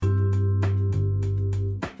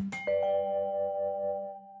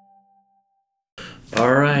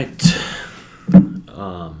All right.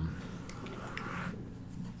 Um,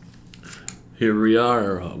 Here we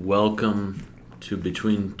are. Welcome to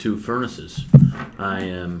Between Two Furnaces. I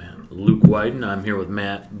am Luke Wyden. I'm here with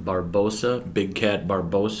Matt Barbosa, Big Cat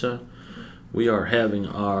Barbosa. We are having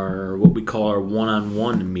our what we call our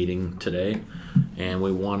one-on-one meeting today, and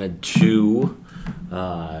we wanted to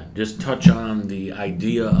just touch on the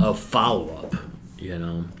idea of follow-up. You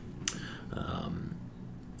know,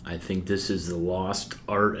 I think this is the lost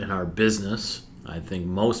art in our business. I think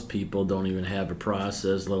most people don't even have a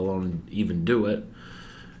process, let alone even do it.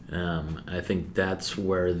 I think that's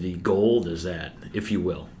where the gold is at, if you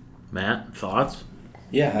will. Matt, thoughts?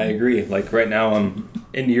 Yeah, I agree. Like right now, I'm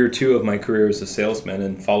in year 2 of my career as a salesman,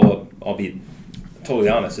 and follow up, I'll be totally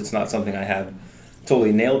honest, it's not something I have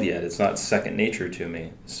totally nailed yet. It's not second nature to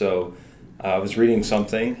me. So I was reading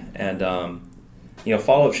something, and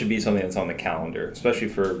follow up should be something that's on the calendar, especially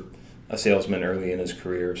for a salesman early in his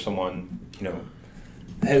career, someone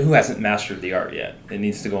who hasn't mastered the art yet. It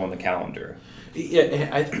needs to go on the calendar.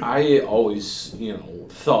 Yeah, I always,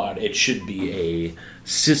 thought it should be a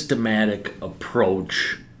systematic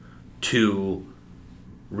approach to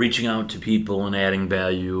reaching out to people and adding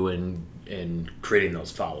value and creating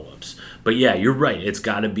those follow-ups. But yeah, you're right. It's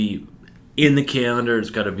got to be in the calendar. It's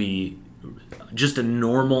got to be just a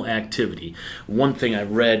normal activity. One thing I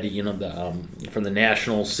read, from the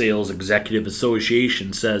National Sales Executive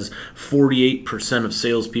Association says 48% of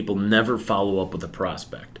salespeople never follow up with a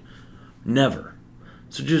prospect. Never.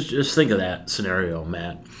 So just think of that scenario,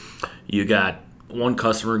 Matt. You got one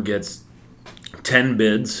customer gets 10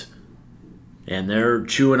 bids, and they're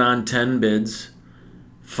chewing on 10 bids.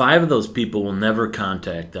 5 of those people will never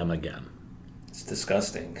contact them again. It's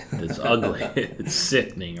disgusting. It's ugly. It's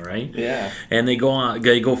sickening, right? Yeah. And they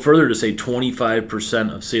go further to say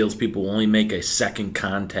 25% of salespeople will only make a second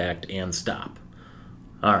contact and stop.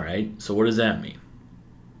 All right. So what does that mean?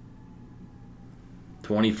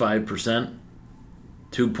 25%,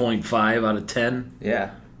 2.5 out of 10,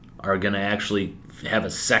 are going to actually have a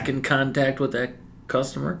second contact with that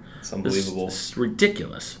customer. It's unbelievable. It's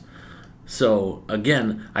ridiculous. So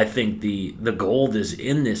again, I think the gold is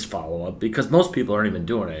in this follow-up because most people aren't even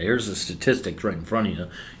doing it. Here's the statistics right in front of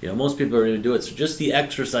you. Most people are going to do it. So just the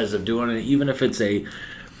exercise of doing it, even if it's a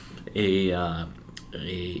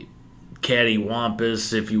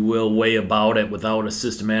cattywampus, if you will, way about it without a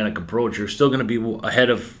systematic approach, you're still going to be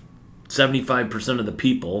ahead of 75% of the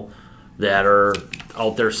people that are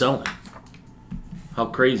out there selling. How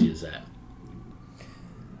crazy is that?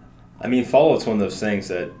 I mean, follow-up's one of those things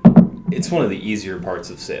that it's one of the easier parts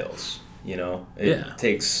of sales. It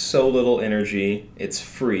takes so little energy. It's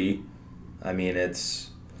free. I mean, it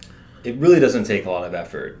really doesn't take a lot of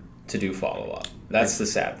effort to do follow-up. That's the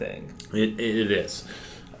sad thing. It is.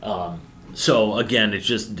 So again, it's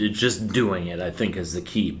just doing it, I think, is the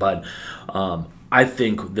key. But I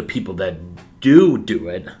think the people that do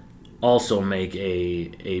it also make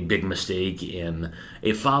a big mistake in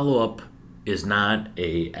a follow-up is not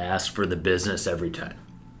a ask for the business every time.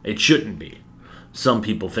 It shouldn't be. Some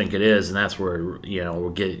people think it is, and that's where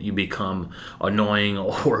you become annoying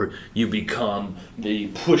or you become the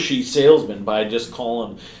pushy salesman by just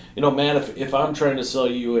calling. Man, if I'm trying to sell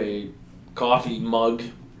you a coffee mug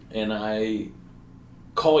and I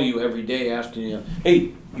call you every day asking you,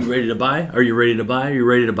 hey, you ready to buy? Are you ready to buy? Are you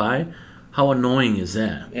ready to buy? How annoying is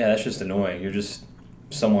that? Yeah, that's just annoying. You're just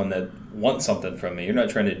someone that wants something from me. You're not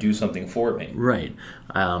trying to do something for me. Right.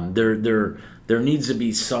 There needs to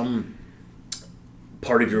be some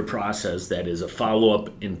part of your process that is a follow-up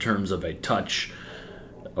in terms of a touch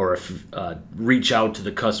or a reach out to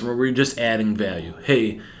the customer where you're just adding value.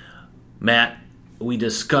 Hey, Matt, we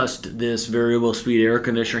discussed this variable speed air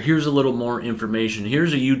conditioner. Here's a little more information.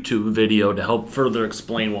 Here's a YouTube video to help further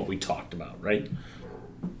explain what we talked about, right?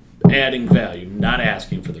 Adding value, not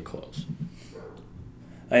asking for the close.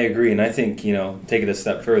 I agree, and I think, take it a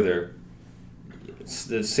step further.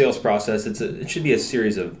 The sales process, it should be a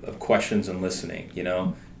series of questions and listening,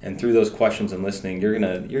 and through those questions and listening, you're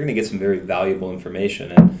gonna get some very valuable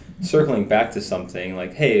information. And circling back to something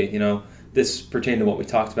like, hey, this pertained to what we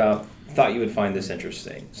talked about. Thought you would find this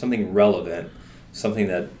interesting, something relevant, something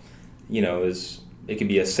that it could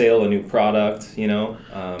be a sale, a new product,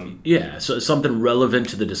 so something relevant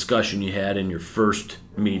to the discussion you had in your first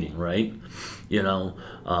meeting, right?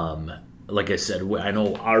 Like I said, I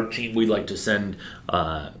know our team, we like to send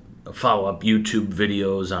follow-up YouTube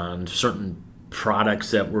videos on certain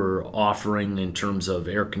products that we're offering in terms of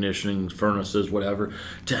air conditioning, furnaces, whatever,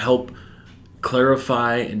 to help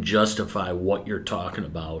clarify and justify what you're talking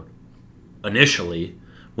about initially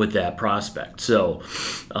with that prospect. So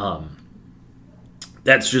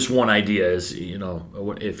that's just one idea. Is, you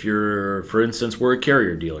know, if you're, for instance, we're a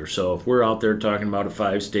Carrier dealer, so if we're out there talking about a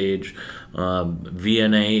 5-stage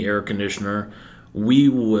VNA air conditioner, we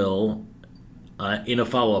will, in a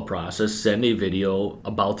follow-up process, send a video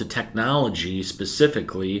about the technology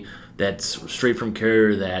specifically that's straight from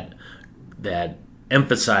Carrier, that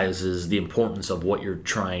emphasizes the importance of what you're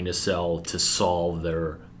trying to sell to solve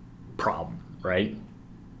their problem, right?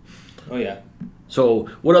 Oh yeah. So,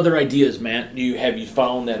 what other ideas, Matt, have you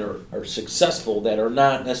found that are successful, that are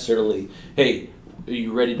not necessarily, hey, are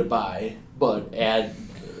you ready to buy, but add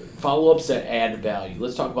follow-ups that add value?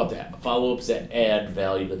 Let's talk about that. Follow-ups that add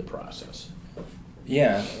value to the process.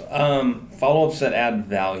 Yeah, follow-ups that add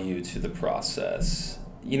value to the process.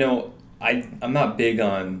 You know, I'm not big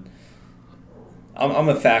on. I'm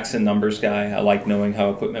a facts and numbers guy. I like knowing how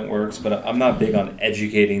equipment works, but I'm not big on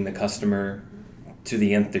educating the customer to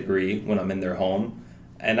the nth degree when I'm in their home.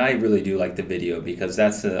 And I really do like the video, because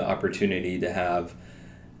that's the opportunity to have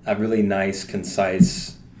a really nice,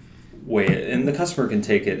 concise way, and the customer can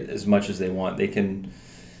take it as much as they want. They can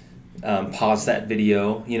pause that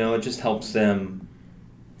video. You know, it just helps them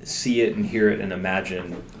see it and hear it and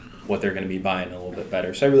imagine what they're going to be buying a little bit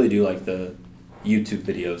better. So I really do like the YouTube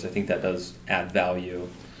videos. I think that does add value.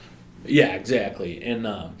 Yeah, exactly. And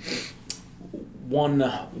one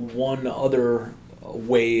other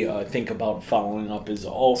way I think about following up is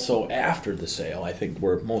also after the sale. I think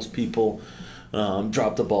where most people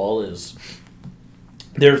drop the ball is,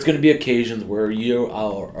 there's going to be occasions where you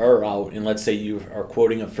are out, and let's say you are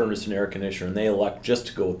quoting a furnace and air conditioner, and they elect just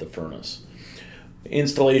to go with the furnace.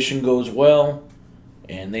 Installation goes well,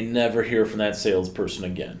 and they never hear from that salesperson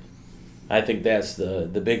again. I think that's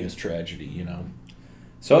the biggest tragedy, you know.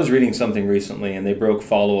 So I was reading something recently, and they broke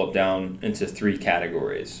follow-up down into 3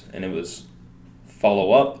 categories, and it was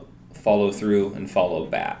follow-up, follow-through, and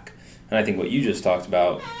follow-back. And I think what you just talked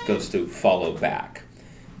about goes to follow-back.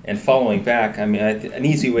 And following back, I mean, an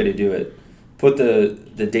easy way to do it, put the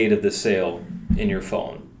date of the sale in your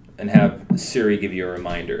phone and have Siri give you a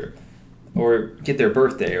reminder. Or get their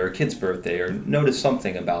birthday or a kid's birthday, or notice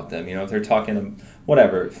something about them. You know, if they're talking,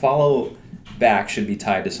 whatever. Follow back should be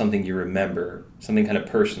tied to something you remember, something kind of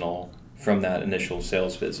personal from that initial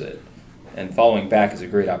sales visit. And following back is a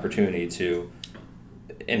great opportunity to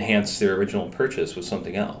enhance their original purchase with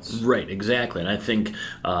something else. Right, exactly. And I think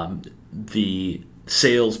the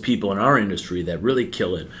salespeople in our industry that really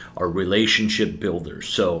kill it are relationship builders.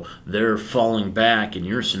 So they're falling back, in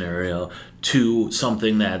your scenario, to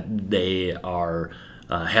something that they are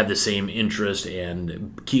have the same interest,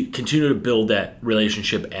 and continue to build that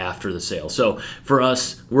relationship after the sale. So for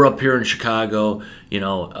us, we're up here in Chicago. You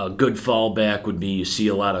know, a good fallback would be, you see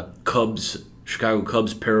a lot of Chicago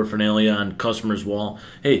Cubs paraphernalia on customers' wall.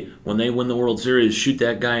 Hey, when they win the World Series, shoot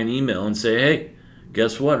that guy an email and say, hey,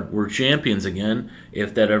 guess what? We're champions again,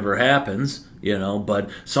 if that ever happens, you know, but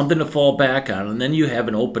something to fall back on. And then you have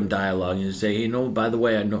an open dialogue, and you say, hey, no, by the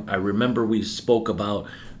way, I remember we spoke about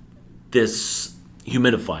this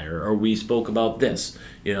humidifier, or we spoke about this,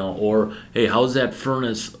 you know, or, hey, how's that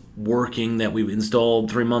furnace working that we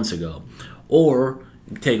installed 3 months ago? Or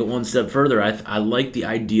take it one step further. I like the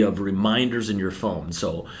idea of reminders in your phone.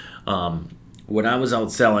 So, when I was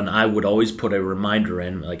out selling, I would always put a reminder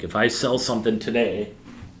in. Like, if I sell something today,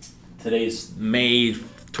 today's May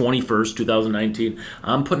 21st, 2019,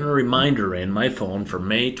 I'm putting a reminder in my phone for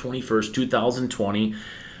May 21st, 2020.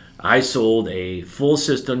 I sold a full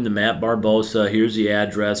system to Matt Barbosa. Here's the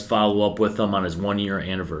address. Follow up with him on his 1-year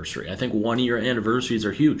anniversary. I think 1-year anniversaries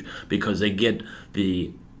are huge, because they get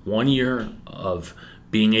the 1 year of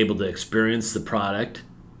being able to experience the product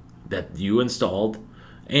that you installed,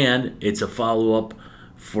 and it's a follow-up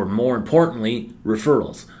for, more importantly,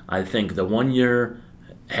 referrals. I think the 1 year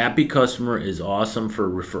happy customer is awesome for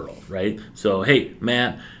referral, right? So, hey,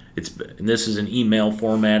 Matt, and this is an email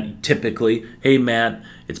format typically. Hey, Matt,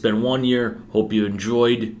 it's been 1 year. Hope you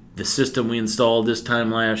enjoyed the system we installed this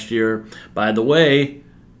time last year. By the way,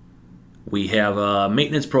 we have a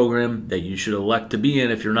maintenance program that you should elect to be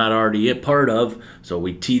in if you're not already a part of. So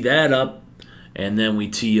we tee that up, and then we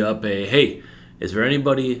tee up a, hey, is there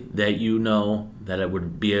anybody that you know that it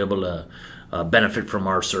would be able to benefit from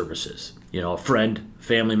our services? You know, a friend,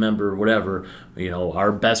 family member, whatever. You know,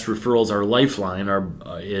 our best referrals, our lifeline,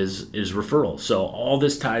 is referrals. So all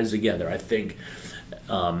this ties together. I think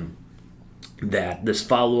that this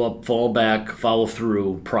follow-up, fallback,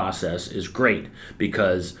 follow-through process is great,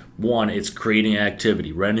 because, one, it's creating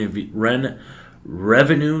activity.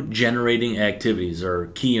 Revenue-generating activities are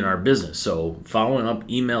key in our business. So following up,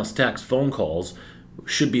 emails, texts, phone calls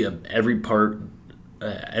should be every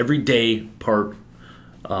day part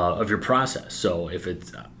of your process. So if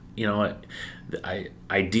it's,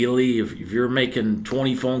 ideally, if you're making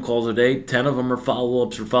 20 phone calls a day, 10 of them are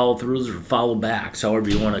follow-ups or follow-throughs or follow-backs, however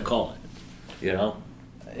you want to call it.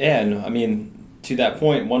 And I mean, to that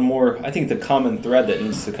point, one more, I think the common thread that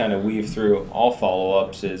needs to kind of weave through all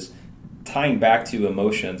follow-ups is tying back to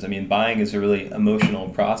emotions. I mean, buying is a really emotional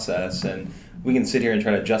process, and we can sit here and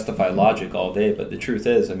try to justify logic all day, but the truth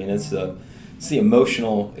is, I mean, it's the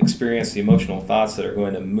emotional experience, the emotional thoughts that are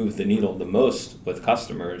going to move the needle the most with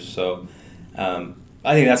customers. So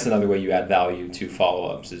I think that's another way you add value to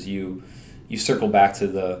follow-ups is you circle back to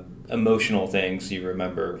the emotional things you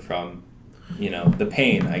remember from, the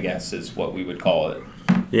pain, I guess, is what we would call it.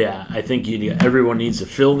 Yeah, I think everyone needs to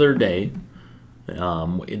fill their day,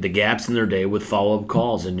 the gaps in their day with follow-up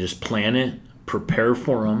calls, and just plan it, prepare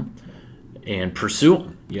for them, and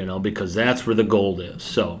pursue them, because that's where the gold is.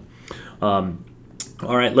 So, all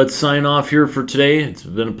right, let's sign off here for today. It's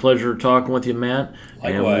been a pleasure talking with you, Matt.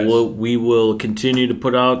 Likewise. And we will continue to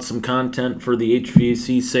put out some content for the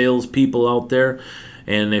HVAC sales people out there.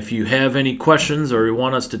 And if you have any questions or you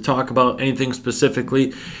want us to talk about anything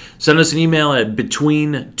specifically, send us an email at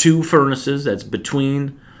between2furnaces. That's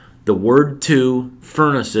between the word 2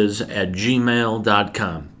 furnaces at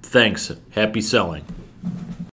gmail.com. Thanks. Happy selling.